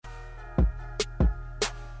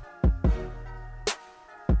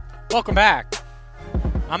Welcome back.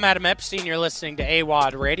 I'm Adam Epstein. You're listening to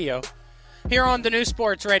AWadd Radio here on the new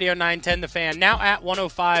Sports Radio 910 The Fan, now at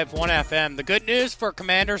 105.1 FM. The good news for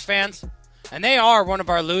Commanders fans, and they are one of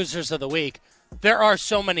our losers of the week, there are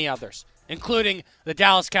so many others, including the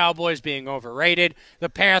Dallas Cowboys being overrated, the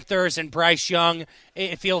Panthers and Bryce Young.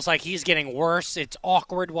 It feels like he's getting worse. It's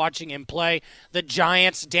awkward watching him play. The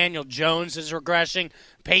Giants, Daniel Jones is regressing.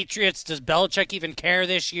 Patriots, does Belichick even care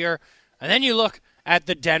this year? And then you look at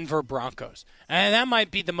the Denver Broncos. And that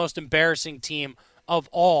might be the most embarrassing team of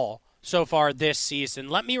all so far this season.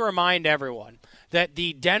 Let me remind everyone that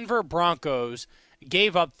the Denver Broncos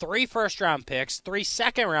gave up 3 first-round picks, 3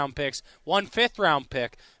 second-round picks, 1 fifth-round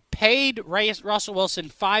pick, paid Russell Wilson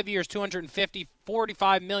 5 years,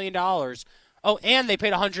 $45 million. Oh, and they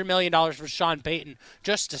paid $100 million for Sean Payton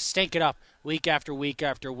just to stink it up week after week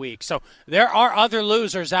after week. So there are other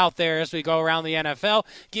losers out there as we go around the NFL.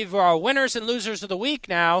 Give our winners and losers of the week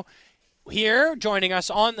now. Here, joining us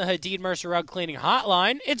on the Hadid Mercer Rug Cleaning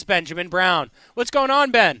Hotline, it's Benjamin Brown. What's going on,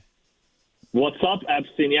 Ben? What's up,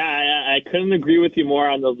 Epstein? Yeah, I couldn't agree with you more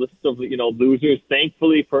on the list of, losers.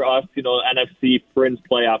 Thankfully for us, NFC fringe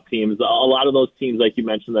playoff teams, a lot of those teams, like you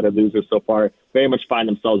mentioned, that are losers so far, very much find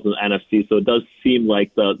themselves in the NFC. So it does seem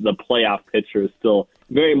like the playoff picture is still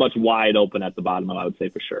very much wide open at the bottom, I would say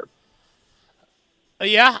for sure.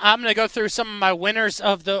 Yeah, I'm going to go through some of my winners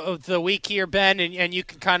of the week here, Ben, and you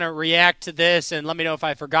can kind of react to this and let me know if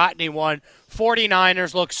I forgot anyone.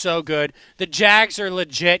 49ers look so good. The Jags are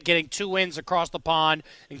legit, getting 2 wins across the pond,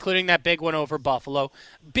 including that big one over Buffalo.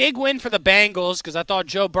 Big win for the Bengals because I thought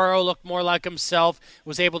Joe Burrow looked more like himself,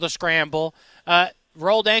 was able to scramble.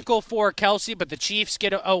 Rolled ankle for Kelsey, but the Chiefs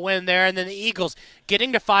get a win there. And then the Eagles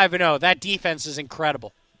getting to 5-0. That defense is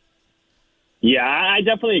incredible. Yeah, I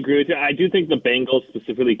definitely agree with you. I do think the Bengals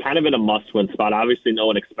specifically kind of in a must-win spot. Obviously, no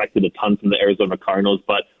one expected a ton from the Arizona Cardinals,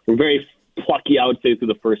 but we're very plucky, I would say, through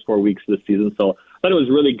the first 4 weeks of the season. So I thought it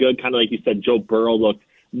was really good. Kind of like you said, Joe Burrow looked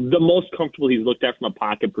the most comfortable he's looked at from a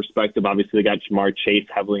pocket perspective. Obviously, they got Jamar Chase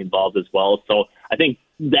heavily involved as well. So I think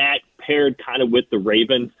that paired kind of with the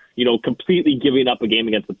Ravens, completely giving up a game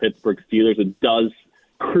against the Pittsburgh Steelers, it does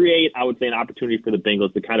create, I would say, an opportunity for the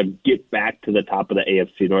Bengals to kind of get back to the top of the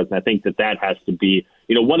AFC North. And I think that has to be,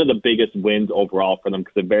 one of the biggest wins overall for them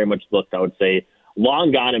because it very much looked, I would say,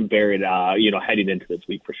 long gone and buried, heading into this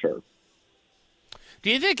week for sure.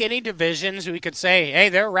 Do you think any divisions we could say, hey,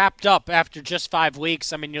 they're wrapped up after just 5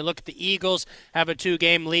 weeks? I mean, you look at the Eagles have a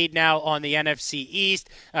 2-game lead now on the NFC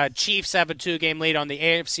East. Chiefs have a 2-game lead on the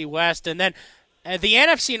AFC West. And then the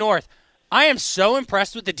NFC North, I am so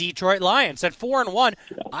impressed with the Detroit Lions at 4-1.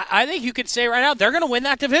 I think you could say right now they're going to win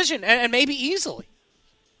that division and maybe easily.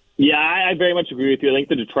 Yeah, I very much agree with you. I think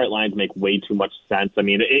the Detroit Lions make way too much sense. I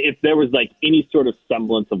mean, if there was like any sort of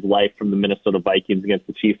semblance of life from the Minnesota Vikings against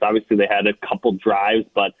the Chiefs, obviously they had a couple drives,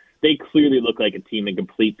 but they clearly look like a team in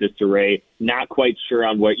complete disarray. Not quite sure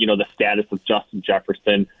on what, the status of Justin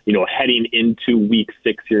Jefferson, heading into week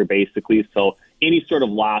 6 here, basically. So any sort of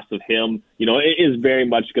loss of him, it is very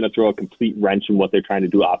much going to throw a complete wrench in what they're trying to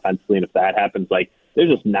do offensively. And if that happens, there's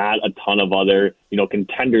just not a ton of other,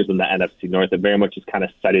 contenders in the NFC North. It very much is kind of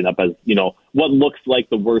setting up as, what looks like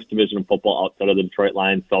the worst division of football outside of the Detroit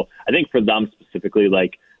Lions. So I think for them specifically,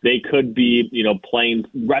 they could be,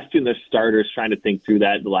 resting their starters, trying to think through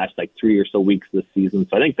that the last 3 or so weeks of the season.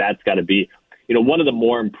 So I think that's got to be, one of the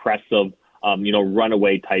more impressive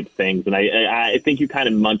runaway type things. And I think you kind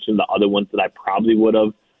of mentioned the other ones that I probably would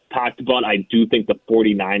have talked about. I do think the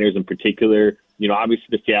 49ers in particular, obviously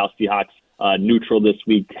the Seattle Seahawks neutral this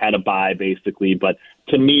week, had a bye basically. But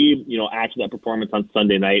to me, after that performance on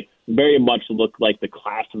Sunday night, very much looked like the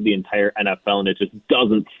class of the entire NFL. And it just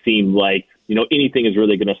doesn't seem like, anything is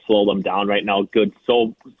really going to slow them down right now.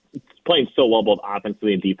 Playing so well both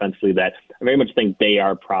offensively and defensively that I very much think they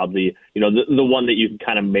are probably, the one that you can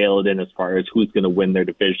kind of mail it in as far as who's going to win their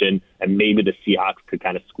division, and maybe the Seahawks could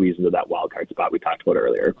kind of squeeze into that wild card spot we talked about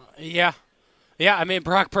earlier. Yeah. Yeah, I mean,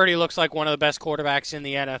 Brock Purdy looks like one of the best quarterbacks in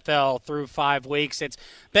the NFL through 5 weeks. It's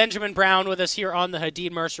Benjamin Brown with us here on the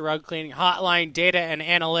Hadid Mercer Rug Cleaning Hotline, data and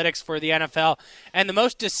analytics for the NFL. And the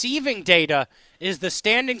most deceiving data is the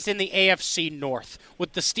standings in the AFC North,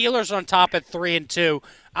 with the Steelers on top at 3-2.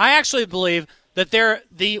 I actually believe that they're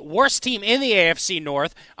the worst team in the AFC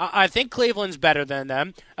North. I think Cleveland's better than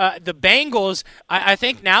them. The Bengals, I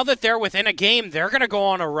think now that they're within a game, they're going to go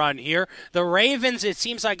on a run here. The Ravens, it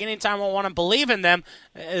seems like anytime I want to believe in them,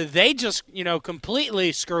 they just,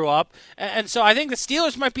 completely screw up. And so I think the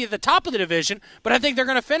Steelers might be at the top of the division, but I think they're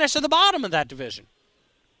going to finish at the bottom of that division.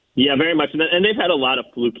 Yeah, very much. And they've had a lot of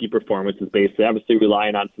fluky performances, basically, obviously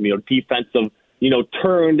relying on some, defensive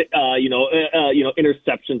turned,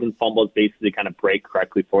 interceptions and fumbles basically kind of break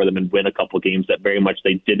correctly for them and win a couple games that very much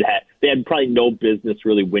they had probably no business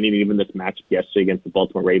really winning, even this matchup yesterday against the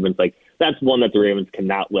Baltimore Ravens. Like, that's one that the Ravens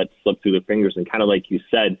cannot let slip through their fingers. And kind of like you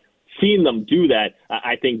said, seeing them do that,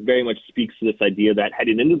 I think very much speaks to this idea that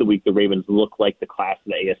heading into the week, the Ravens look like the class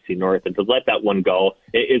of the AFC North. And to let that one go,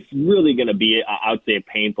 it's really going to be, I would say, a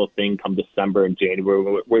painful thing come December and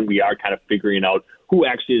January when we are kind of figuring out who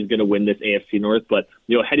actually is going to win this AFC North. But,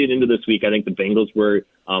 heading into this week, I think the Bengals were,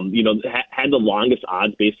 had the longest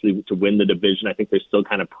odds basically to win the division. I think they're still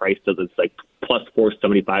kind of priced at this like plus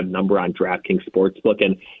 475 number on DraftKings Sportsbook.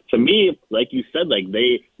 And to me, like you said, like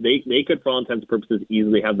they could, for all intents and purposes,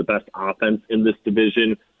 easily have the best offense in this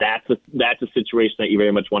division. That's a situation that you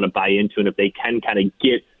very much want to buy into. And if they can kind of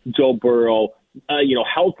get Joe Burrow,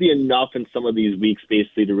 healthy enough in some of these weeks,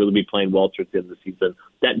 basically, to really be playing well towards the end of the season,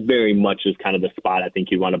 that very much is kind of the spot I think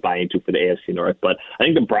you want to buy into for the AFC North. But I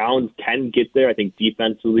think the Browns can get there. I think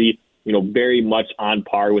defensively, very much on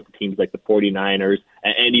par with the teams like the 49ers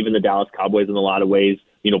and even the Dallas Cowboys in a lot of ways,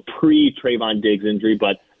 pre-Trayvon Diggs injury.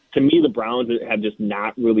 But to me, the Browns have just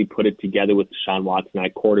not really put it together with Deshaun Watson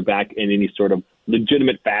at quarterback in any sort of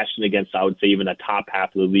legitimate fashion against, I would say, even the top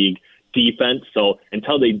half of the league defense. So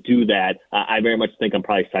until they do that, I very much think I'm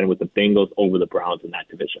probably siding with the Bengals over the Browns in that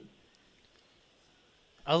division.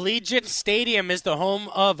 Allegiant Stadium is the home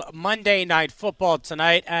of Monday Night Football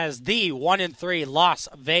tonight as the 1-3 Las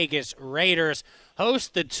Vegas Raiders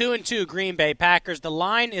host the 2-2 Green Bay Packers. The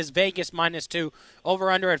line is Vegas -2,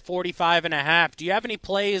 over/under at 45.5. Do you have any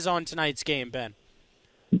plays on tonight's game, Ben?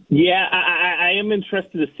 Yeah, I am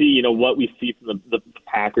interested to see, what we see from the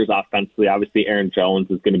Packers offensively. Obviously, Aaron Jones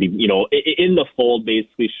is going to be, in the fold,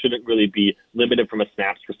 basically shouldn't really be limited from a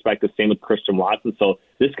snaps perspective. Same with Christian Watson. So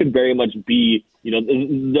this could very much be,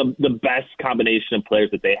 the best combination of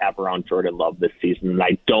players that they have around Jordan Love this season. And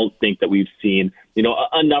I don't think that we've seen,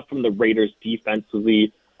 enough from the Raiders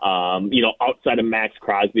defensively, outside of Max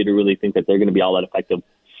Crosby to really think that they're going to be all that effective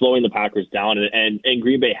slowing the Packers down, and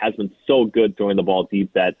Green Bay has been so good throwing the ball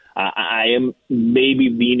deep that I am maybe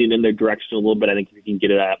leaning in their direction a little bit. I think if you can get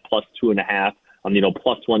it at plus 2.5,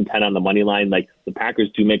 plus 110 on the money line, like the Packers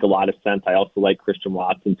do make a lot of sense. I also like Christian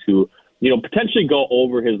Watson to, potentially go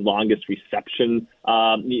over his longest reception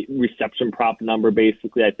prop number.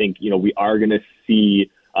 Basically, I think, we are going to see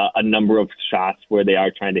a number of shots where they are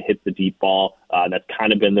trying to hit the deep ball. That's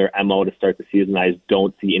kind of been their MO to start the season. I just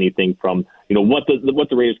don't see anything from, what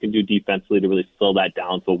the Raiders can do defensively to really slow that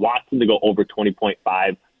down. So Watson to go over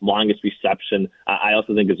 20.5, longest reception, I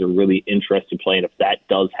also think is a really interesting play. And if that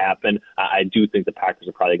does happen, I do think the Packers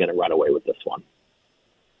are probably going to run away with this one.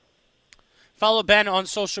 Follow Ben on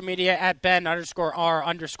social media at Ben_R_Brown_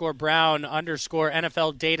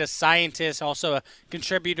 NFL data scientist, also a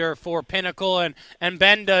contributor for Pinnacle. And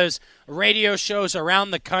Ben does radio shows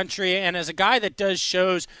around the country. And as a guy that does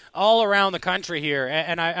shows all around the country here,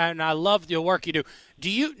 and I love the work you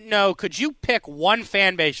do, could you pick one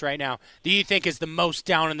fan base right now that you think is the most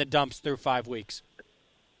down in the dumps through 5 weeks?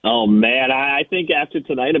 Oh, man, I think after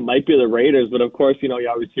tonight it might be the Raiders. But, of course, you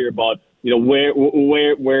always hear about where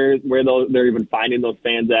they're even finding those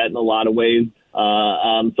fans at in a lot of ways.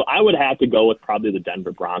 So I would have to go with probably the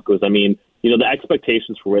Denver Broncos. I mean, the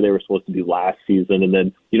expectations for where they were supposed to be last season, and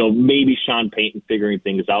then, maybe Sean Payton figuring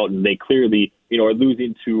things out, and they clearly, are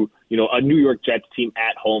losing to, a New York Jets team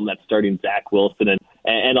at home that's starting Zach Wilson.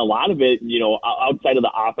 And a lot of it, outside of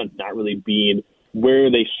the offense not really being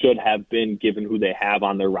where they should have been given who they have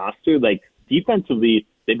on their roster, like defensively,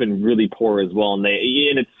 they've been really poor as well. And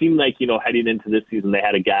it seemed like, heading into this season, they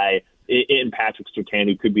had a guy in Patrick Surtain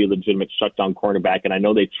who could be a legitimate shutdown cornerback. And I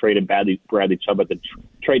know they traded Bradley Chubb at the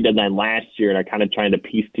trade deadline last year and are kind of trying to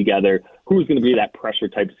piece together who's going to be that pressure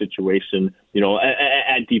type situation,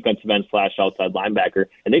 at defensive end / outside linebacker.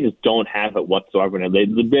 And they just don't have it whatsoever. And they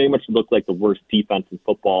very much look like the worst defense in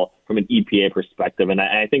football from an EPA perspective. And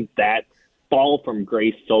I think that fall from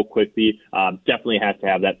grace so quickly definitely has to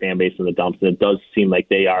have that fan base in the dumps. And it does seem like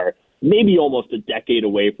they are maybe almost a decade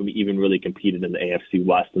away from even really competing in the AFC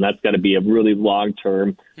West. And that's got to be a really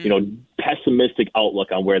long-term, pessimistic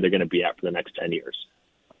outlook on where they're going to be at for the next 10 years.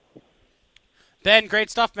 Ben, great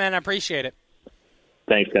stuff, man. I appreciate it.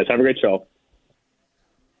 Thanks, guys. Have a great show.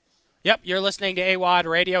 Yep, you're listening to AWadd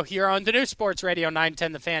Radio here on the new Sports Radio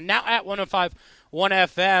 910 The Fan, now at 105.1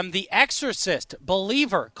 FM. The Exorcist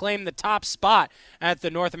Believer claimed the top spot at the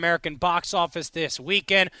North American box office this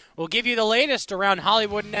weekend. We'll give you the latest around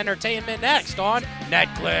Hollywood and entertainment next on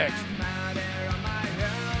NetClix.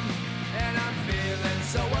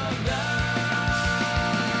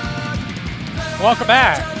 Welcome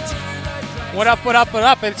back. What up, what up, what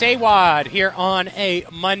up? It's AWadd here on a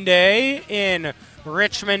Monday in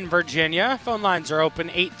Richmond, Virginia. Phone lines are open,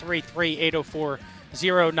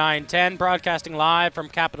 833-804-0910. Broadcasting live from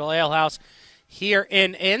Capitol Ale House here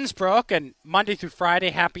in Innsbruck. And Monday through Friday,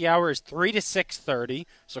 happy hour is 3 to 6:30.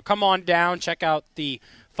 So come on down, check out the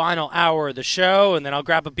final hour of the show, and then I'll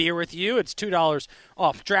grab a beer with you. It's $2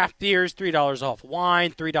 off draft beers, $3 off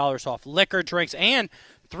wine, $3 off liquor drinks, and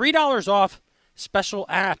 $3 off special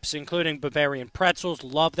apps, including Bavarian pretzels.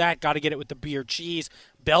 Love that. Got to get it with the beer cheese.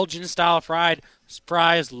 Belgian-style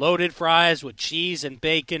fries, loaded fries with cheese and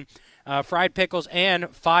bacon, fried pickles, and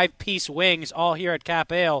 5-piece wings, all here at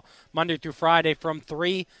Cap Ale, Monday through Friday from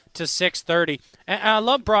 3 to 6:30. And I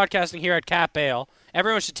love broadcasting here at Cap Ale.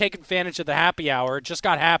 Everyone should take advantage of the happy hour. It just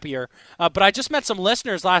got happier. But I just met some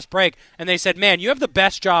listeners last break, and they said, man, you have the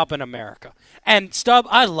best job in America. And, Stub,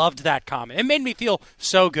 I loved that comment. It made me feel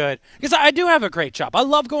so good because I do have a great job. I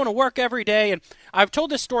love going to work every day, and I've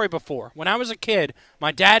told this story before. When I was a kid,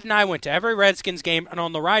 my dad and I went to every Redskins game, and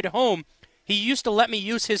on the ride home, he used to let me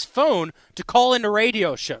use his phone to call into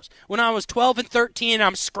radio shows. When I was 12 and 13,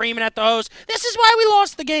 I'm screaming at the host, this is why we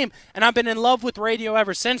lost the game. And I've been in love with radio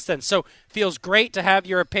ever since then. So feels great to have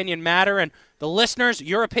your opinion matter. And the listeners,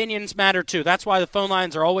 your opinions matter too. That's why the phone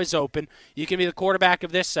lines are always open. You can be the quarterback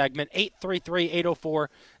of this segment,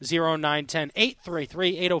 833-804-0910,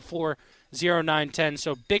 833-804-0910.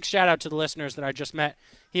 So big shout out to the listeners that I just met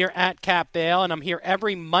here at Cap Ale. And I'm here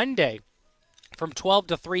every Monday from 12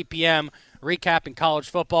 to 3 p.m., recapping college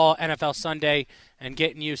football, NFL Sunday, and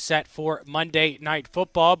getting you set for Monday Night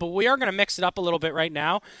Football. But we are going to mix it up a little bit right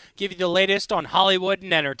now, give you the latest on Hollywood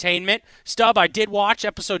and entertainment. Stub, I did watch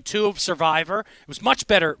episode 2 of Survivor. It was much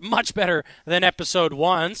better than episode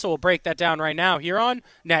 1, so we'll break that down right now here on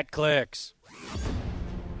NetClix.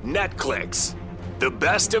 NetClix, the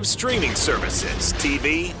best of streaming services,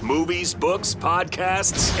 TV, movies, books,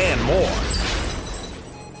 podcasts, and more.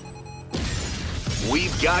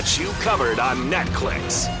 We've got you covered on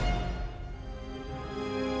NetClix.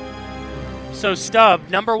 So, Stub,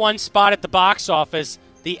 number 1 spot at the box office,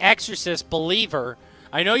 The Exorcist Believer.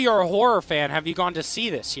 I know you're a horror fan. Have you gone to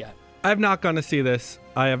see this yet? I have not gone to see this.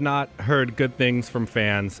 I have not heard good things from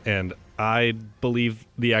fans, and I believe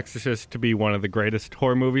The Exorcist to be one of the greatest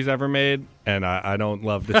horror movies ever made, and I don't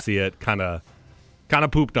love to see it kind of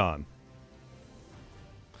pooped on.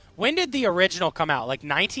 When did the original come out? Like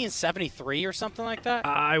 1973 or something like that?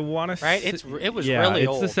 I want to right? It was really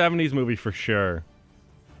old. It's the 70s movie for sure.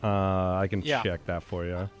 I can check that for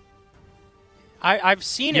you. I've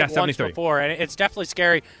seen it once 73. before, and it's definitely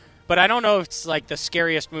scary. But I don't know if it's like the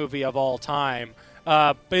scariest movie of all time.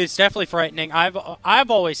 But it's definitely frightening.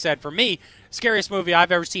 I've always said, for me, scariest movie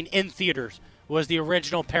I've ever seen in theaters was the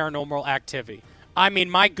original Paranormal Activity. I mean,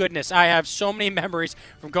 my goodness, I have so many memories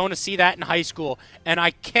from going to see that in high school, and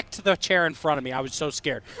I kicked the chair in front of me. I was so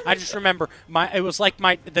scared. I just remember it was like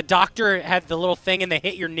the doctor had the little thing and they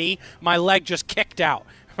hit your knee. My leg just kicked out.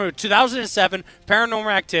 2007,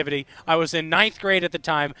 Paranormal Activity. I was in 9th grade at the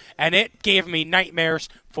time, and it gave me nightmares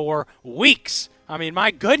for weeks. I mean,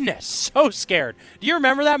 my goodness, so scared. Do you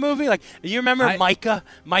remember that movie? Like, do you remember Micah?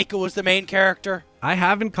 Micah was the main character. I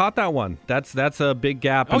haven't caught that one. That's a big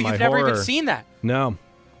gap in my horror. Oh, you've never even seen that? No.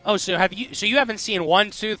 Oh, so have you? So you haven't seen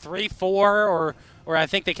 1, 2, 3, 4, or I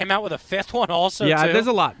think they came out with a 5th one also. Yeah, too? There's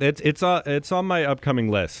a lot. It's on my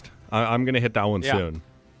upcoming list. I'm gonna hit that one soon.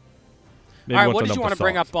 Maybe all right, what did you want to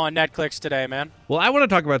bring up on NetClix today, man? Well, I want to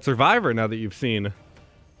talk about Survivor now that you've seen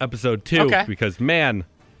episode 2, because man,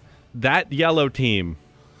 that yellow team.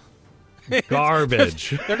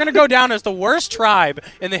 Garbage. They're going to go down as the worst tribe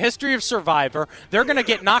in the history of Survivor. They're going to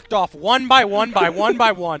get knocked off one by one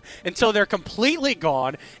until they're completely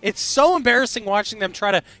gone. It's so embarrassing watching them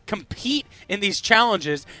try to compete in these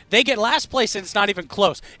challenges. They get last place and it's not even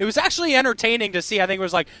close. It was actually entertaining to see. I think it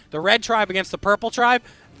was like the red tribe against the purple tribe.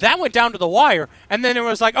 That went down to the wire, and then it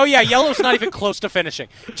was like, oh, yeah, yellow's not even close to finishing.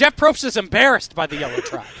 Jeff Probst is embarrassed by the yellow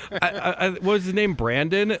tribe. What was his name,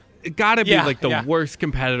 Brandon? It got to be the worst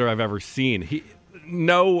competitor I've ever seen.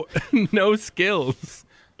 No skills.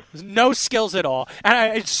 No skills at all.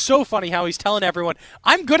 And it's so funny how he's telling everyone,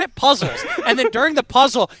 I'm good at puzzles. And then during the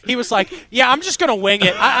puzzle, he was like, yeah, I'm just going to wing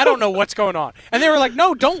it. I don't know what's going on. And they were like,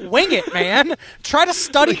 no, don't wing it, man. Try to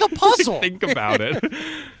study the puzzle. Think about it.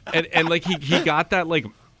 And like he got that like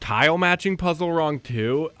tile matching puzzle wrong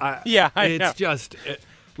too. I know. Just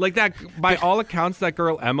like that. By all accounts, that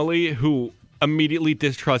girl Emily, who immediately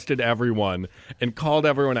distrusted everyone and called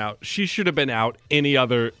everyone out, she should have been out any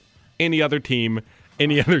other team,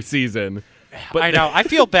 any other season. But I know. I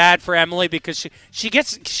feel bad for Emily because she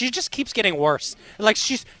just keeps getting worse. Like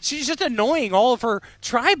she's just annoying all of her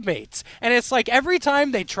tribe mates, and it's like every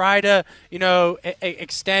time they try to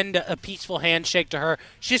extend a peaceful handshake to her,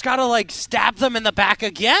 she's got to like stab them in the back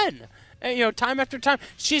again. And, time after time,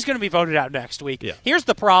 she's going to be voted out next week. Yeah. Here's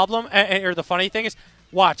the problem, or the funny thing is,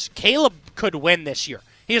 watch, Caleb could win this year.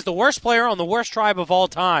 He is the worst player on the worst tribe of all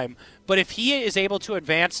time. But if he is able to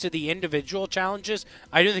advance to the individual challenges,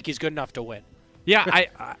 I do think he's good enough to win. Yeah,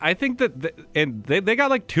 I think that and they got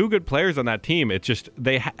like 2 good players on that team. It's just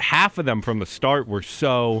half of them from the start were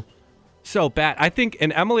so bad. I think,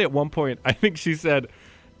 and Emily at one point, I think she said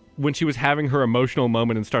when she was having her emotional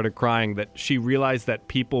moment and started crying that she realized that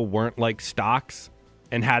people weren't like stocks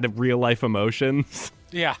and had real life emotions.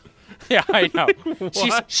 Yeah. Yeah, I know.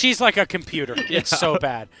 She's like a computer. It's so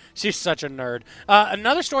bad. She's such a nerd.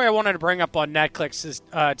 Another story I wanted to bring up on NetClix is,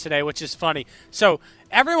 today, which is funny. So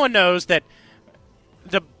everyone knows that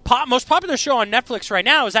the most popular show on Netflix right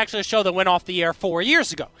now is actually a show that went off the air 4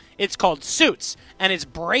 years ago. It's called Suits, and it's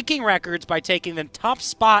breaking records by taking the top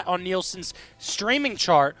spot on Nielsen's streaming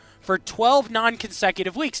chart for 12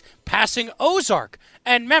 non-consecutive weeks, passing Ozark.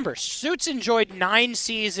 And remember, Suits enjoyed 9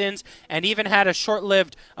 seasons and even had a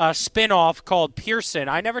short-lived spin-off called Pearson.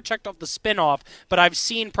 I never checked off the spin-off, but I've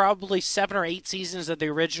seen probably 7 or 8 seasons of the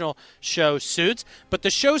original show Suits. But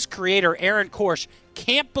the show's creator, Aaron Korsh,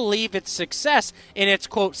 can't believe its success in its,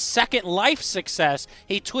 quote, second life success.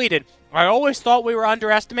 He tweeted, "I always thought we were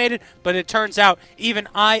underestimated, but it turns out even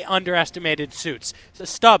I underestimated Suits." So,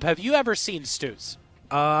 Stub, have you ever seen Suits?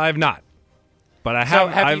 I've not, but I have.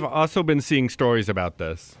 I've also been seeing stories about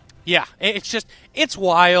this. Yeah, it's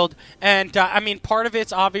wild, and I mean, part of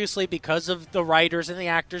it's obviously because of the writers and the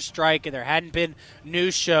actors strike, and there hadn't been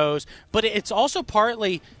new shows, but it's also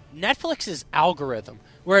partly Netflix's algorithm,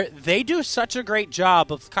 where they do such a great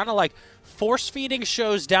job of kind of like force-feeding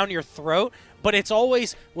shows down your throat, but it's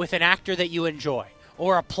always with an actor that you enjoy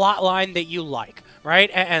or a plot line that you like, right?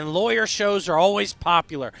 And lawyer shows are always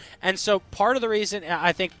popular. And so part of the reason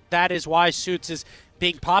I think that is why Suits is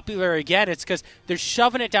being popular again, it's because they're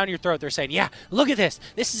shoving it down your throat. They're saying, yeah, look at this.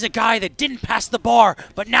 This is a guy that didn't pass the bar,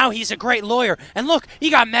 but now he's a great lawyer. And look, he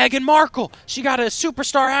got Meghan Markle. She got a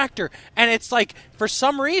superstar actor. And it's like, for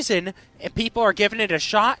some reason, people are giving it a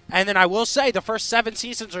shot. And then I will say the first 7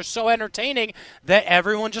 seasons are so entertaining that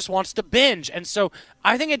everyone just wants to binge. And so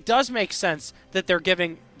I think it does make sense that they're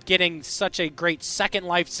getting such a great second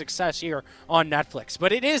life success here on Netflix.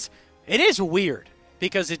 But it is weird.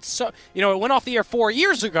 Because it's so, it went off the air 4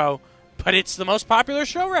 years ago, but it's the most popular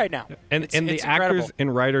show right now. And the incredible. actors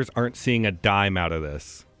and writers aren't seeing a dime out of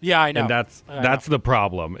this. Yeah, I know. And that's the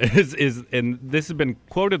problem. And this has been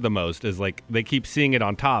quoted the most is like they keep seeing it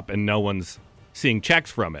on top and no one's seeing checks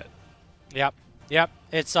from it. Yep.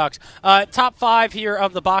 It sucks. Top 5 here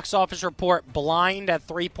of the box office report: Blind at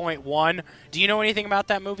 3.1. Do you know anything about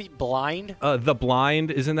that movie, Blind? The Blind,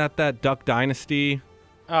 isn't that Duck Dynasty?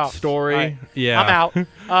 Story. Right. Yeah. I'm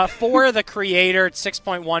out. For the creator, it's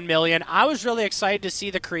 6.1 million. I was really excited to see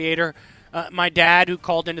the creator. My dad, who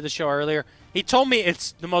called into the show earlier, he told me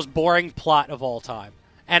it's the most boring plot of all time.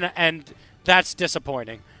 And that's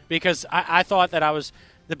disappointing because I thought that I was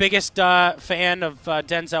the biggest fan of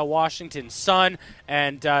Denzel Washington's son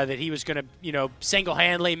and that he was going to,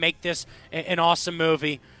 single-handedly make this an awesome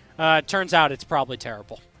movie. Turns out it's probably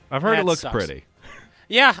terrible. I've heard it looks sucks. pretty.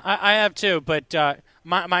 Yeah, I have too, but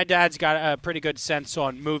my dad's got a pretty good sense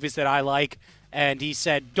on movies that I like, and he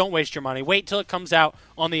said, don't waste your money. Wait till it comes out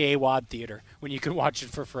on the AWadd theater when you can watch it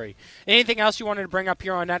for free. Anything else you wanted to bring up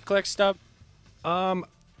here on NetClix, Stub?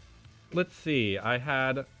 Let's see. I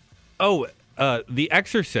had... The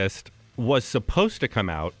Exorcist was supposed to come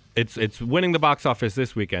out. It's winning the box office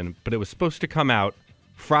this weekend, but it was supposed to come out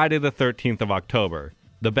Friday the 13th of October,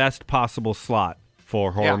 the best possible slot for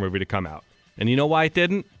a horror movie to come out. And you know why it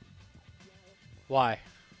didn't? Why?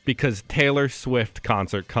 Because Taylor Swift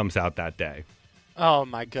concert comes out that day. Oh,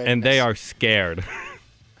 my goodness. And they are scared.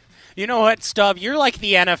 You know what, Stub? You're like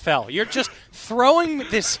the NFL. You're just throwing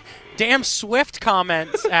this damn Swift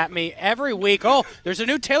comments at me every week. Oh, there's a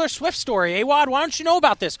new Taylor Swift story. AWadd, why don't you know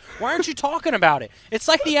about this? Why aren't you talking about it? It's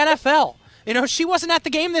like the NFL. She wasn't at the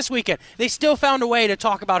game this weekend. They still found a way to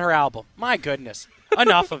talk about her album. My goodness.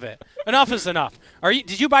 Enough of it. Enough is enough.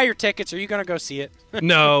 Did you buy your tickets? Are you going to go see it?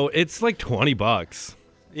 No, it's like $20.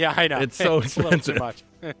 Yeah, I know. It's so expensive. A little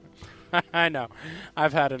too much. I know.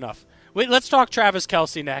 I've had enough. Let's talk Travis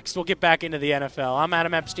Kelce next. We'll get back into the NFL. I'm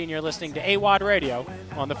Adam Epstein. You're listening to AWadd Radio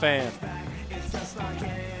on The Fan.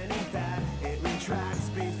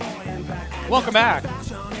 Welcome back.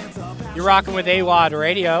 You're rocking with AWadd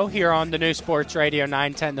Radio here on the new Sports Radio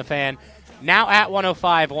 910 The Fan. now at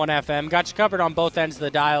 105.1 FM. Got you covered on both ends of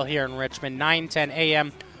the dial here in Richmond, 9:10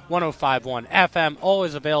 a.m., 105.1 FM.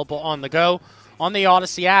 Always available on the go on the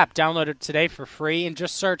Odyssey app. Download it today for free and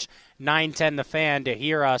just search 910 The Fan to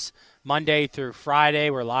hear us Monday through Friday.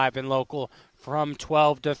 We're live and local from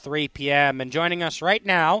 12 to 3 p.m. And joining us right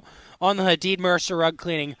now on the Hadid Mercer Rug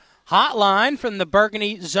Cleaning Hotline from the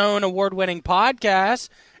Burgundy Zone award-winning podcast,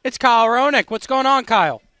 it's Kyle Roenick. What's going on,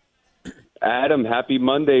 Kyle? Adam, happy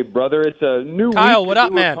Monday, brother. It's a new week. Kyle, what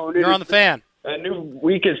up, man? You're on the fan. A new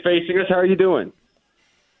week is facing us. How are you doing?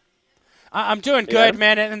 I'm doing good,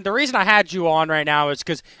 man, and the reason I had you on right now is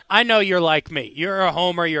because I know you're like me. You're a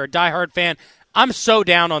homer. You're a diehard fan. I'm so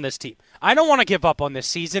down on this team. I don't want to give up on this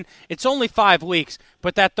season. It's only 5 weeks,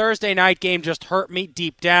 but that Thursday night game just hurt me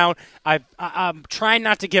deep down. I'm trying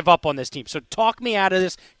not to give up on this team. So talk me out of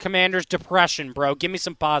this Commanders depression, bro. Give me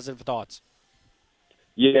some positive thoughts.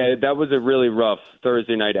 Yeah, that was a really rough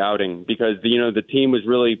Thursday night outing because, the team was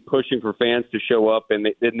really pushing for fans to show up, and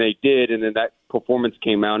they did, and then that performance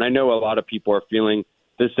came out. And I know a lot of people are feeling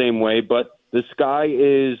the same way, but the sky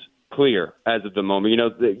is clear as of the moment.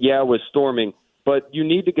 It was storming, but you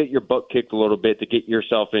need to get your butt kicked a little bit to get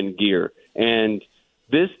yourself in gear. And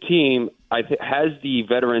this team has the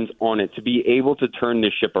veterans on it to be able to turn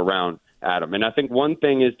this ship around, Adam. And I think one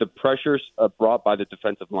thing is the pressures brought by the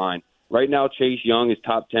defensive line. Right now, Chase Young is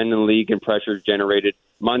top 10 in the league in pressures generated.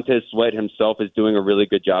 Montez Sweat himself is doing a really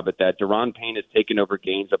good job at that. Deron Payne has taken over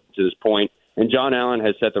games up to this point, and John Allen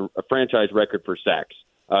has set a franchise record for sacks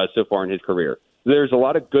so far in his career. There's a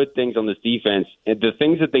lot of good things on this defense, and the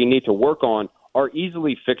things that they need to work on are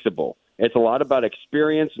easily fixable. It's a lot about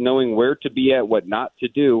experience, knowing where to be at, what not to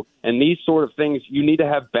do, and these sort of things, you need to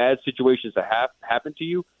have bad situations to happen to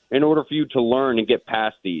you in order for you to learn and get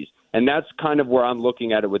past these. And that's kind of where I'm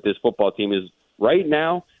looking at it with this football team is right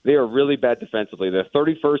now they are really bad defensively. They're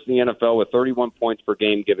 31st in the NFL with 31 points per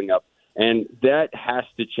game giving up. And that has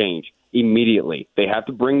to change immediately. They have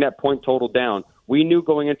to bring that point total down. We knew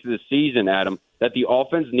going into the season, Adam, that the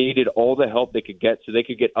offense needed all the help they could get so they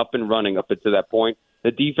could get up and running up until that point.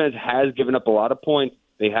 The defense has given up a lot of points.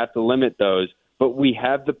 They have to limit those. But we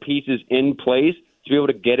have the pieces in place to be able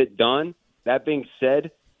to get it done. That being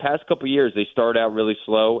said, past couple of years, they start out really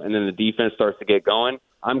slow, and then the defense starts to get going.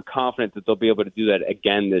 I'm confident that they'll be able to do that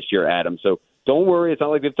again this year, Adam. So don't worry. It's not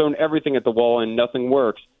like they've thrown everything at the wall and nothing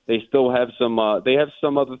works. They still have some other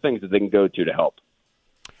things that they can go to help.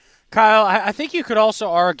 Kyle, I think you could also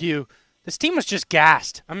argue this team was just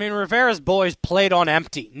gassed. I mean, Rivera's boys played on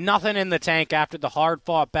empty. Nothing in the tank after the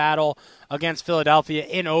hard-fought battle against Philadelphia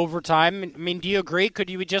in overtime. I mean, do you agree? Could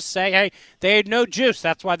you just say, hey, they had no juice.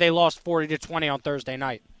 That's why they lost 40-20 on Thursday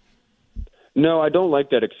night. No, I don't like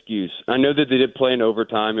that excuse. I know that they did play in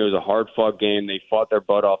overtime. It was a hard-fought game. They fought their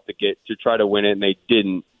butt off to try to win it, and they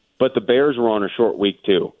didn't. But the Bears were on a short week,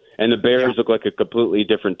 too. And the Bears look like a completely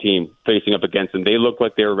different team facing up against them. They looked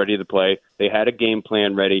like they were ready to play. They had a game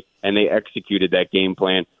plan ready, and they executed that game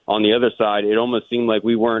plan. On the other side, it almost seemed like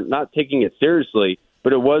we weren't not taking it seriously,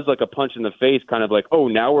 but it was like a punch in the face, kind of like, oh,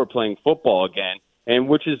 now we're playing football again, and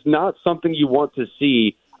which is not something you want to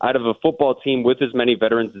see out of a football team with as many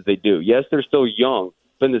veterans as they do. Yes, they're still young,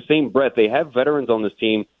 but in the same breath, they have veterans on this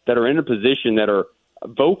team that are in a position that are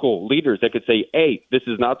vocal leaders that could say, hey, this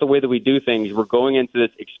is not the way that we do things. We're going into this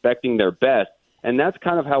expecting their best. And that's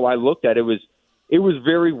kind of how I looked at it. It was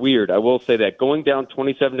very weird. I will say that going down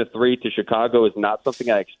 27-3 to Chicago is not something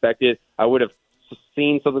I expected. I would have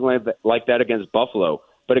seen something like that against Buffalo.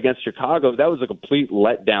 But against Chicago, that was a complete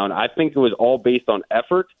letdown. I think it was all based on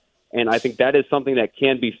effort. And I think that is something that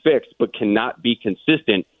can be fixed but cannot be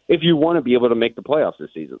consistent if you want to be able to make the playoffs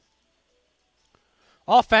this season.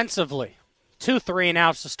 Offensively, 2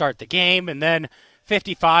 3-and-outs to start the game, and then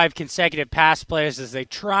 55 consecutive pass plays as they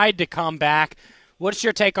tried to come back. What's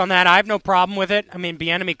your take on that? I have no problem with it. I mean,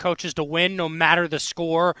 Bieniemy coaches to win no matter the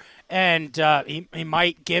score, and he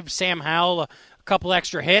might give Sam Howell a couple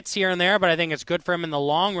extra hits here and there, but I think it's good for him in the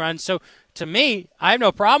long run. So, to me, I have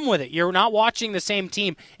no problem with it. You're not watching the same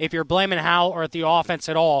team if you're blaming Howell or the offense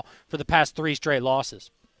at all for the past 3 straight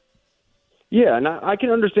losses. Yeah, and I can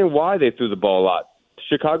understand why they threw the ball a lot.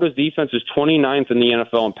 Chicago's defense is 29th in the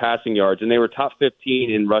NFL in passing yards, and they were top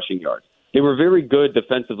 15 in rushing yards. They were very good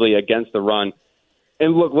defensively against the run.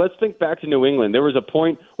 And look, let's think back to New England. There was a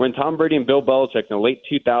point when Tom Brady and Bill Belichick in the late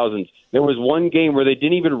 2000s, there was one game where they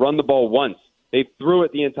didn't even run the ball once. They threw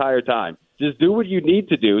it the entire time. Just do what you need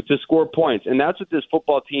to do to score points. And that's what this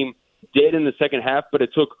football team did in the second half, but it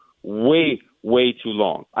took way, way too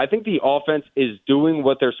long. I think the offense is doing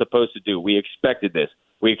what they're supposed to do. We expected this.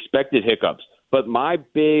 We expected hiccups. But my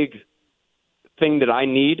big thing that I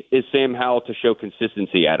need is Sam Howell to show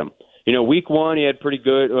consistency, Adam. Week 1 he had pretty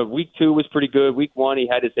good. Week 2 was pretty good. Week 1 he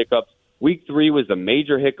had his hiccups. Week 3 was the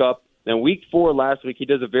major hiccup. Then Week 4 last week he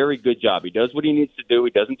does a very good job. He does what he needs to do.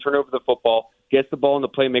 He doesn't turn over the football, gets the ball in the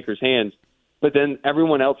playmaker's hands. But then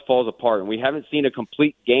everyone else falls apart, and we haven't seen a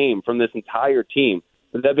complete game from this entire team.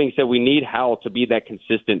 But that being said, we need Howell to be that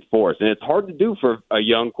consistent force. And it's hard to do for a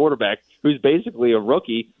young quarterback who's basically a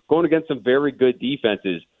rookie going against some very good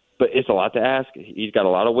defenses. But it's a lot to ask. He's got a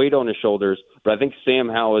lot of weight on his shoulders. But I think Sam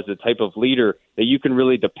Howell is the type of leader that you can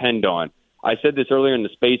really depend on. I said this earlier in the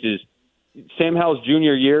spaces. Sam Howell's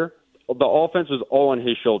junior year, the offense was all on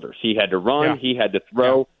his shoulders. He had to run. He had to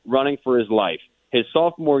throw, running for his life. His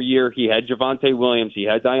sophomore year, he had Javonte Williams. He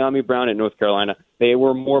had Diami Brown at North Carolina. They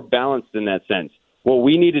were more balanced in that sense. What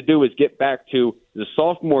we need to do is get back to the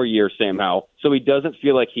sophomore year Sam Howell so he doesn't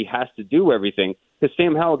feel like he has to do everything, because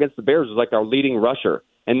Sam Howell against the Bears was like our leading rusher,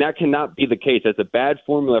 and that cannot be the case. That's a bad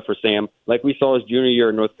formula for Sam. Like we saw his junior year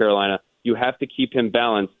in North Carolina, you have to keep him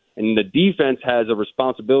balanced, and the defense has a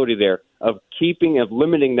responsibility there of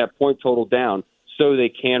limiting that point total down so they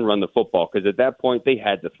can run the football, because at that point they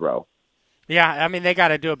had to throw. Yeah, I mean, they got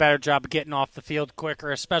to do a better job of getting off the field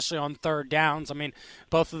quicker, especially on third downs. I mean,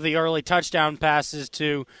 both of the early touchdown passes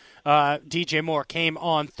to DJ Moore came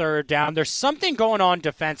on third down. There's something going on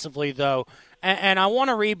defensively, though, and I want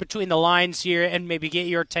to read between the lines here and maybe get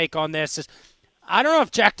your take on this. I don't know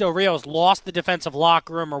if Jack Del Rio's lost the defensive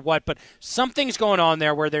locker room or what, but something's going on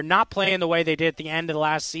there where they're not playing the way they did at the end of the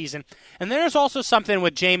last season. And then there's also something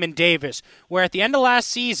with Jamin Davis, where at the end of last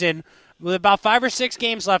season, with about 5 or 6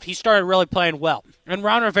 games left, he started really playing well. And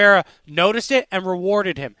Ron Rivera noticed it and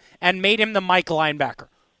rewarded him and made him the Mike linebacker.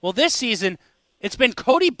 Well, this season, it's been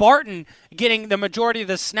Cody Barton getting the majority of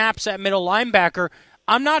the snaps at middle linebacker.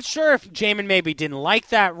 I'm not sure if Jamin maybe didn't like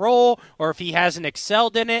that role or if he hasn't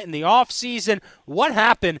excelled in it in the offseason. What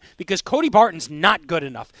happened? Because Cody Barton's not good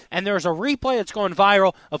enough. And there's a replay that's going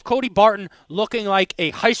viral of Cody Barton looking like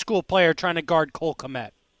a high school player trying to guard Cole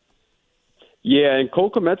Kmet. Yeah, and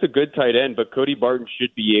Cole Kmet's a good tight end, but Cody Barton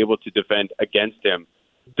should be able to defend against him.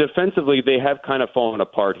 Defensively, they have kind of fallen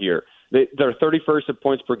apart here. They're 31st at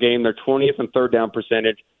points per game. They're 20th in third down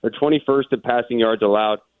percentage. They're 21st in passing yards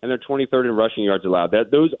allowed, and they're 23rd in rushing yards allowed.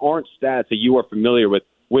 Those aren't stats that you are familiar with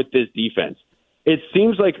this defense. It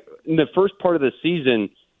seems like in the first part of the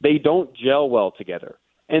season, they don't gel well together.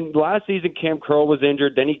 And last season, Cam Curl was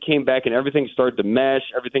injured. Then he came back, and everything started to mesh.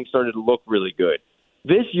 Everything started to look really good.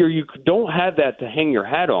 This year, you don't have that to hang your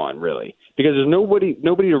hat on, really, because there's nobody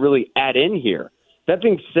to really add in here. That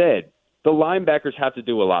being said, the linebackers have to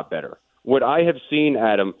do a lot better. What I have seen,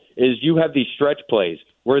 Adam, is you have these stretch plays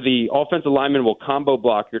where the offensive lineman will combo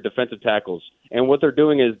block your defensive tackles. And what they're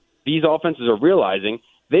doing is these offenses are realizing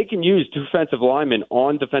they can use defensive linemen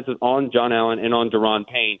on John Allen and on Daron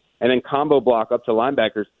Payne and then combo block up to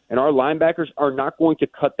linebackers. And our linebackers are not going to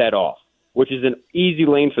cut that off, which is an easy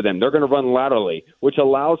lane for them. They're going to run laterally, which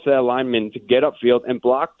allows that lineman to get upfield and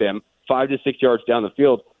block them 5 to 6 yards down the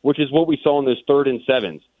field, which is what we saw in those 3rd and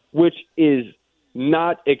 7s, which is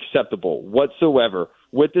not acceptable whatsoever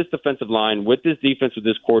with this defensive line, with this defense, with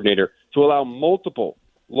this coordinator, to allow multiple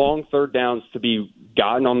long third downs to be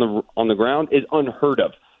gotten on the ground is unheard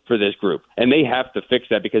of for this group. And they have to fix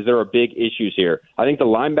that because there are big issues here. I think the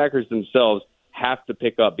linebackers themselves have to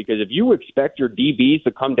pick up, because if you expect your DBs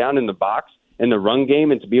to come down in the box in the run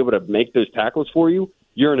game and to be able to make those tackles for you,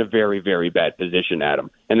 you're in a very, very bad position,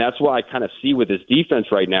 Adam. And that's why I kind of see with this defense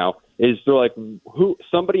right now is they're like,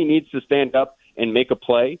 somebody needs to stand up and make a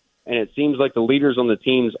play. And it seems like the leaders on the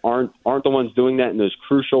teams aren't the ones doing that in those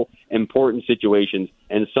crucial, important situations.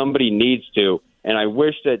 And somebody needs to. And I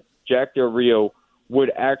wish that Jack Del Rio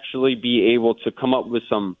would actually be able to come up with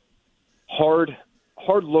some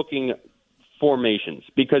hard-looking formations,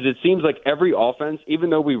 because it seems like every offense,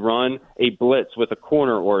 even though we run a blitz with a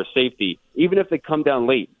corner or a safety, even if they come down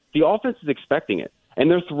late, the offense is expecting it. And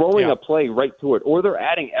they're throwing a play right to it, or they're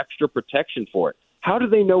adding extra protection for it. How do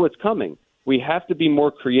they know it's coming? We have to be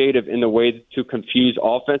more creative in the way to confuse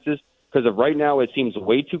offenses, because of right now it seems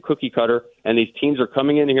way too cookie cutter, and these teams are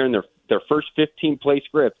coming in here in their first 15-play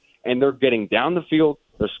script, and they're getting down the field,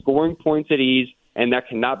 they're scoring points at ease, and that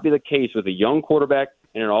cannot be the case with a young quarterback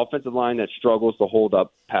and an offensive line that struggles to hold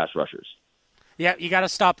up pass rushers. Yeah, you got to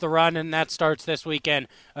stop the run, and that starts this weekend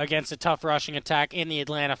against a tough rushing attack in the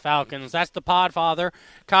Atlanta Falcons. That's the Podfather,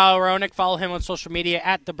 Kyle Roenick. Follow him on social media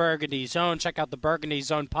at The Burgundy Zone. Check out the Burgundy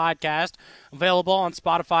Zone podcast, available on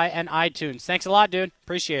Spotify and iTunes. Thanks a lot, dude.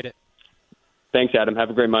 Appreciate it. Thanks, Adam. Have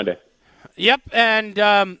a great Monday. Yep,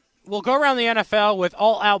 and we'll go around the NFL with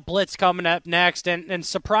All Out Blitz coming up next. And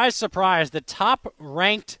surprise, surprise, the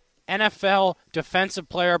top-ranked NFL Defensive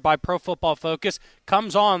Player by Pro Football Focus,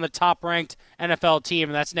 comes on the top-ranked NFL team,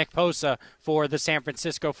 and that's Nick Bosa for the San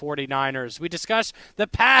Francisco 49ers. We discuss the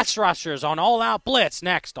pass rushers on All Out Blitz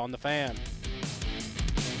next on The Fan.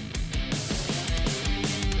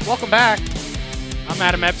 Welcome back. I'm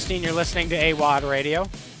Adam Epstein. You're listening to AWadd Radio.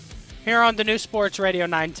 Here on the new Sports Radio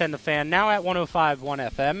 910 The Fan, now at 105.1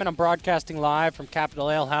 FM, and I'm broadcasting live from Capital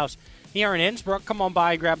Ale House here in Innsbruck. Come on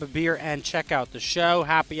by, grab a beer, and check out the show.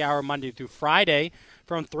 Happy hour Monday through Friday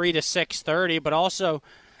from 3 to 6:30. But also,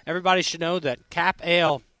 everybody should know that Cap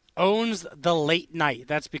Ale owns the late night.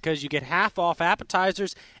 That's because you get half off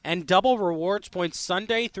appetizers and double rewards points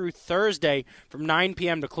Sunday through Thursday from 9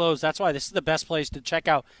 p.m. to close. That's why this is the best place to check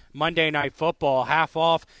out Monday Night Football. Half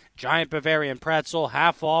off giant Bavarian pretzel,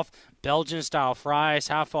 half off Belgian-style fries,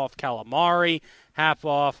 half off calamari, half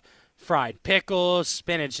off fried pickles,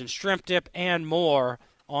 spinach and shrimp dip, and more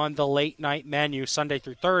on the late-night menu Sunday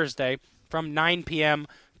through Thursday from 9 p.m.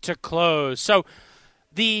 to close. So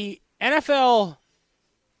the NFL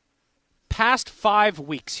past 5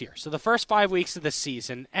 weeks here, so the first 5 weeks of the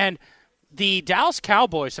season, and the Dallas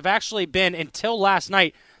Cowboys have actually been, until last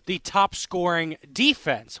night, the top-scoring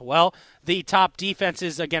defense. Well, the top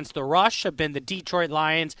defenses against the rush have been the Detroit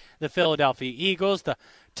Lions, the Philadelphia Eagles. The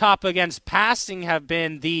top against passing have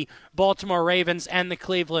been the Baltimore Ravens and the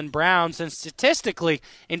Cleveland Browns. And statistically,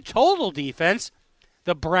 in total defense,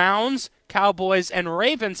 the Browns, Cowboys, and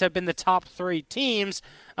Ravens have been the top three teams.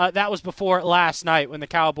 That was before last night when the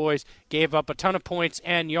Cowboys gave up a ton of points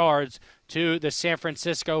and yards to the San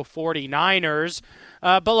Francisco 49ers.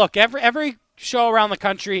 But look, every show around the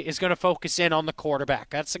country is going to focus in on the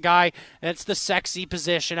quarterback. That's the guy, that's the sexy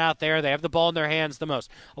position out there. They have the ball in their hands the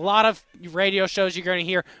most. A lot of radio shows you're going to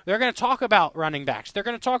hear, they're going to talk about running backs. They're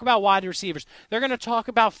going to talk about wide receivers. They're going to talk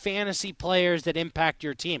about fantasy players that impact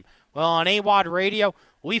your team. Well, on AWadd Radio,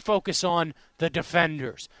 we focus on the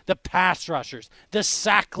defenders, the pass rushers, the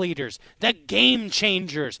sack leaders, the game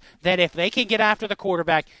changers that if they can get after the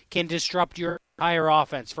quarterback can disrupt your entire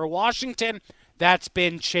offense. For Washington, that's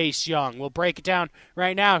been Chase Young. We'll break it down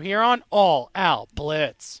right now here on All Out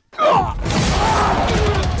Blitz.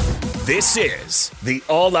 This is the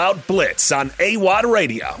All Out Blitz on AWadd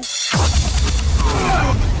Radio.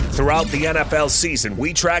 Throughout the NFL season,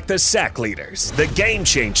 we track the sack leaders, the game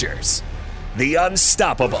changers, the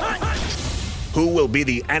unstoppable. Who will be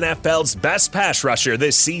the NFL's best pass rusher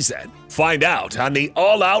this season? Find out on the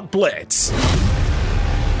All Out Blitz.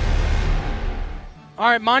 All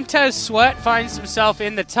right, Montez Sweat finds himself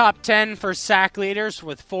in the top 10 for sack leaders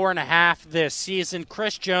with 4.5 this season.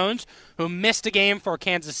 Chris Jones, who missed a game for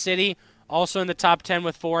Kansas City, also in the top 10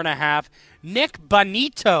 with 4.5. Nick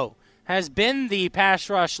Bonito has been the pass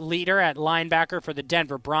rush leader at linebacker for the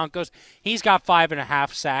Denver Broncos. He's got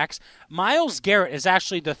 5.5 sacks. Myles Garrett is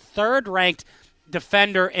actually the third-ranked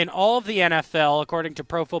defender in all of the NFL, according to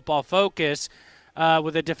Pro Football Focus,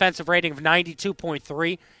 with a defensive rating of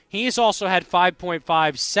 92.3. He's also had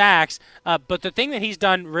 5.5 sacks, but the thing that he's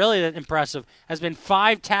done really impressive has been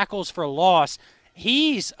 5 tackles for loss.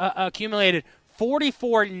 He's accumulated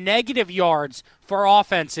 44 negative yards for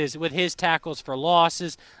offenses with his tackles for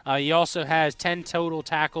losses. He also has 10 total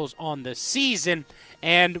tackles on the season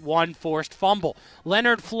and 1 forced fumble.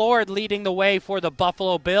 Leonard Floyd leading the way for the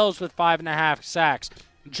Buffalo Bills with 5.5 sacks.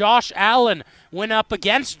 Josh Allen went up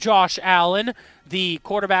against Josh Allen, the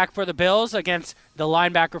quarterback for the Bills, against the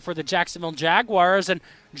linebacker for the Jacksonville Jaguars, and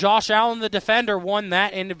Josh Allen, the defender, won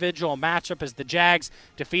that individual matchup as the Jags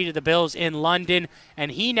defeated the Bills in London,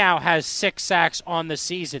 and he now has 6 sacks on the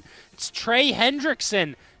season. It's Trey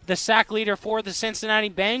Hendrickson, the sack leader for the Cincinnati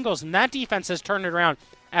Bengals, and that defense has turned it around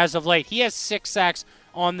as of late. He has 6 sacks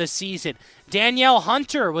on the season. Danielle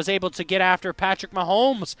Hunter was able to get after Patrick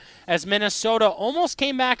Mahomes as Minnesota almost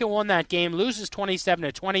came back and won that game, loses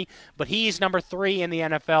 27-20, but he's number 3 in the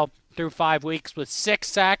NFL through 5 weeks with 6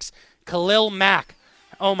 sacks. Khalil Mack,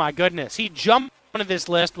 oh my goodness, he jumped onto this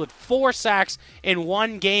list with 4 sacks in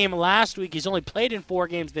 1 game last week. He's only played in 4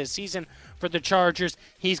 games this season for the Chargers.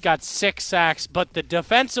 He's got 6 sacks, but the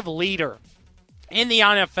defensive leader in the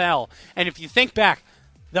NFL, and if you think back,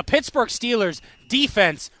 the Pittsburgh Steelers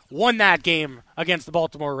defense won that game against the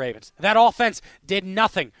Baltimore Ravens. That offense did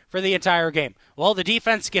nothing for the entire game. Well, the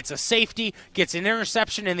defense gets a safety, gets an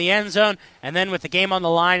interception in the end zone, and then with the game on the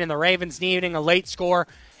line and the Ravens needing a late score,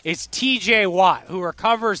 it's T.J. Watt who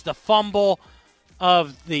recovers the fumble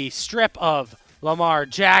of the strip of Lamar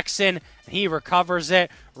Jackson. He recovers it,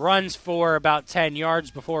 runs for about 10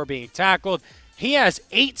 yards before being tackled. He has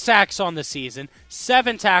 8 sacks on the season,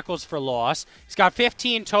 7 tackles for loss. He's got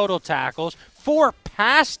 15 total tackles, 4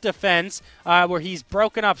 pass defense where he's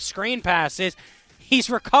broken up screen passes. He's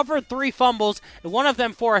recovered 3 fumbles, and one of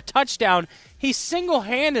them for a touchdown. He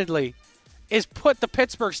single-handedly is put the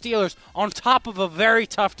Pittsburgh Steelers on top of a very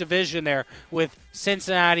tough division there with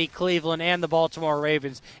Cincinnati, Cleveland, and the Baltimore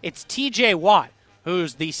Ravens. It's TJ Watt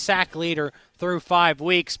who's the sack leader through 5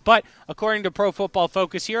 weeks. But according to Pro Football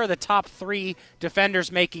Focus, here are the top 3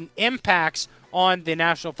 defenders making impacts on the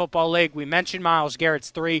National Football League. We mentioned Myles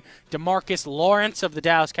Garrett's 3, DeMarcus Lawrence of the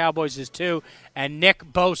Dallas Cowboys is 2, and Nick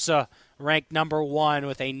Bosa ranked number 1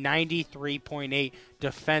 with a 93.8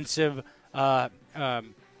 defensive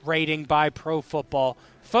rating by Pro Football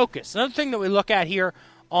Focus. Another thing that we look at here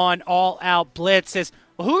on All Out Blitz is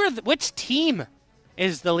which team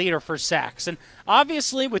is the leader for sacks. And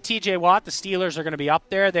obviously with TJ Watt, the Steelers are going to be up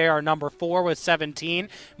there. They are number 4 with 17.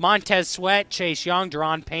 Montez Sweat, Chase Young,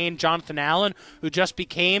 Deron Payne, Jonathan Allen, who just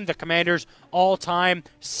became the Commanders' all-time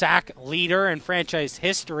sack leader in franchise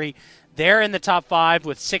history. They're in the top 5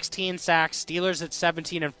 with 16 sacks. Steelers at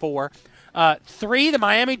 17 and 4. 3, the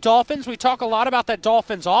Miami Dolphins. We talk a lot about that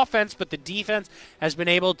Dolphins offense, but the defense has been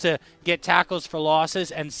able to get tackles for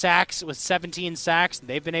losses and sacks with 17 sacks.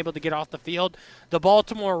 They've been able to get off the field. The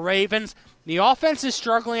Baltimore Ravens, the offense is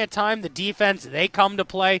struggling at times. The defense, they come to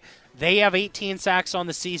play. They have 18 sacks on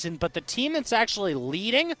the season, but the team that's actually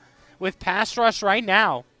leading with pass rush right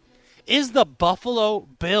now is the Buffalo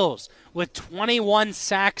Bills with 21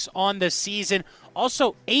 sacks on the season.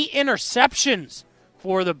 Also, 8 interceptions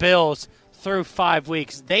for the Bills through 5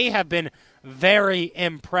 weeks. They have been very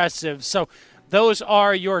impressive. So those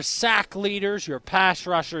are your sack leaders, your pass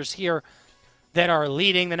rushers here that are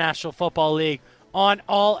leading the National Football League on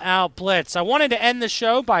All Out Blitz. I wanted to end the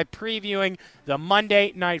show by previewing the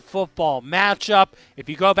Monday Night Football matchup. If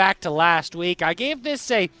you go back to last week, I gave this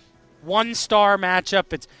a 1-star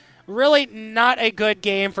matchup. It's really not a good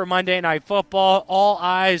game for Monday Night Football. All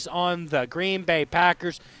eyes on the Green Bay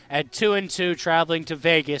Packers at 2-2, traveling to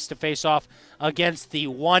Vegas to face off against the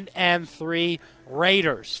 1-3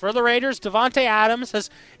 Raiders. For the Raiders, Davante Adams has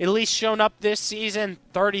at least shown up this season.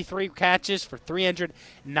 33 catches for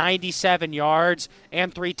 397 yards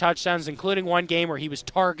and 3 touchdowns, including one game where he was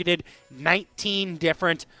targeted 19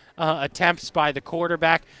 different attempts by the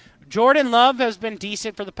quarterback. Jordan Love has been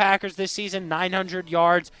decent for the Packers this season, 900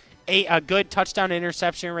 yards, a good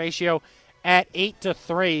touchdown-interception ratio at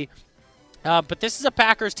 8-3. But this is a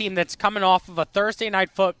Packers team that's coming off of a Thursday Night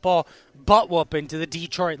Football butt-whooping to the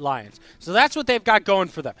Detroit Lions. So that's what they've got going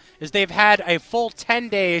for them, is they've had a full 10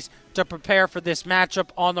 days to prepare for this matchup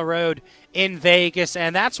on the road in Vegas,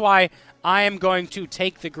 and that's why I am going to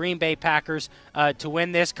take the Green Bay Packers to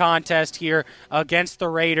win this contest here against the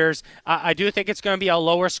Raiders. I do think it's going to be a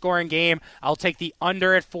lower scoring game. I'll take the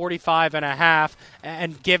under at 45.5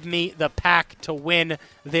 and give me the Pack to win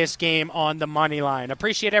this game on the money line.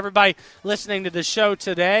 Appreciate everybody listening to the show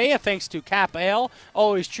today. Thanks to Cap Ale,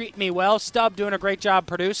 always treat me well. Stub doing a great job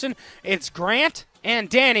producing. It's Grant and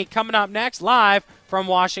Danny coming up next live from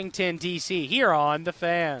Washington, D.C. here on The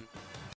Fan.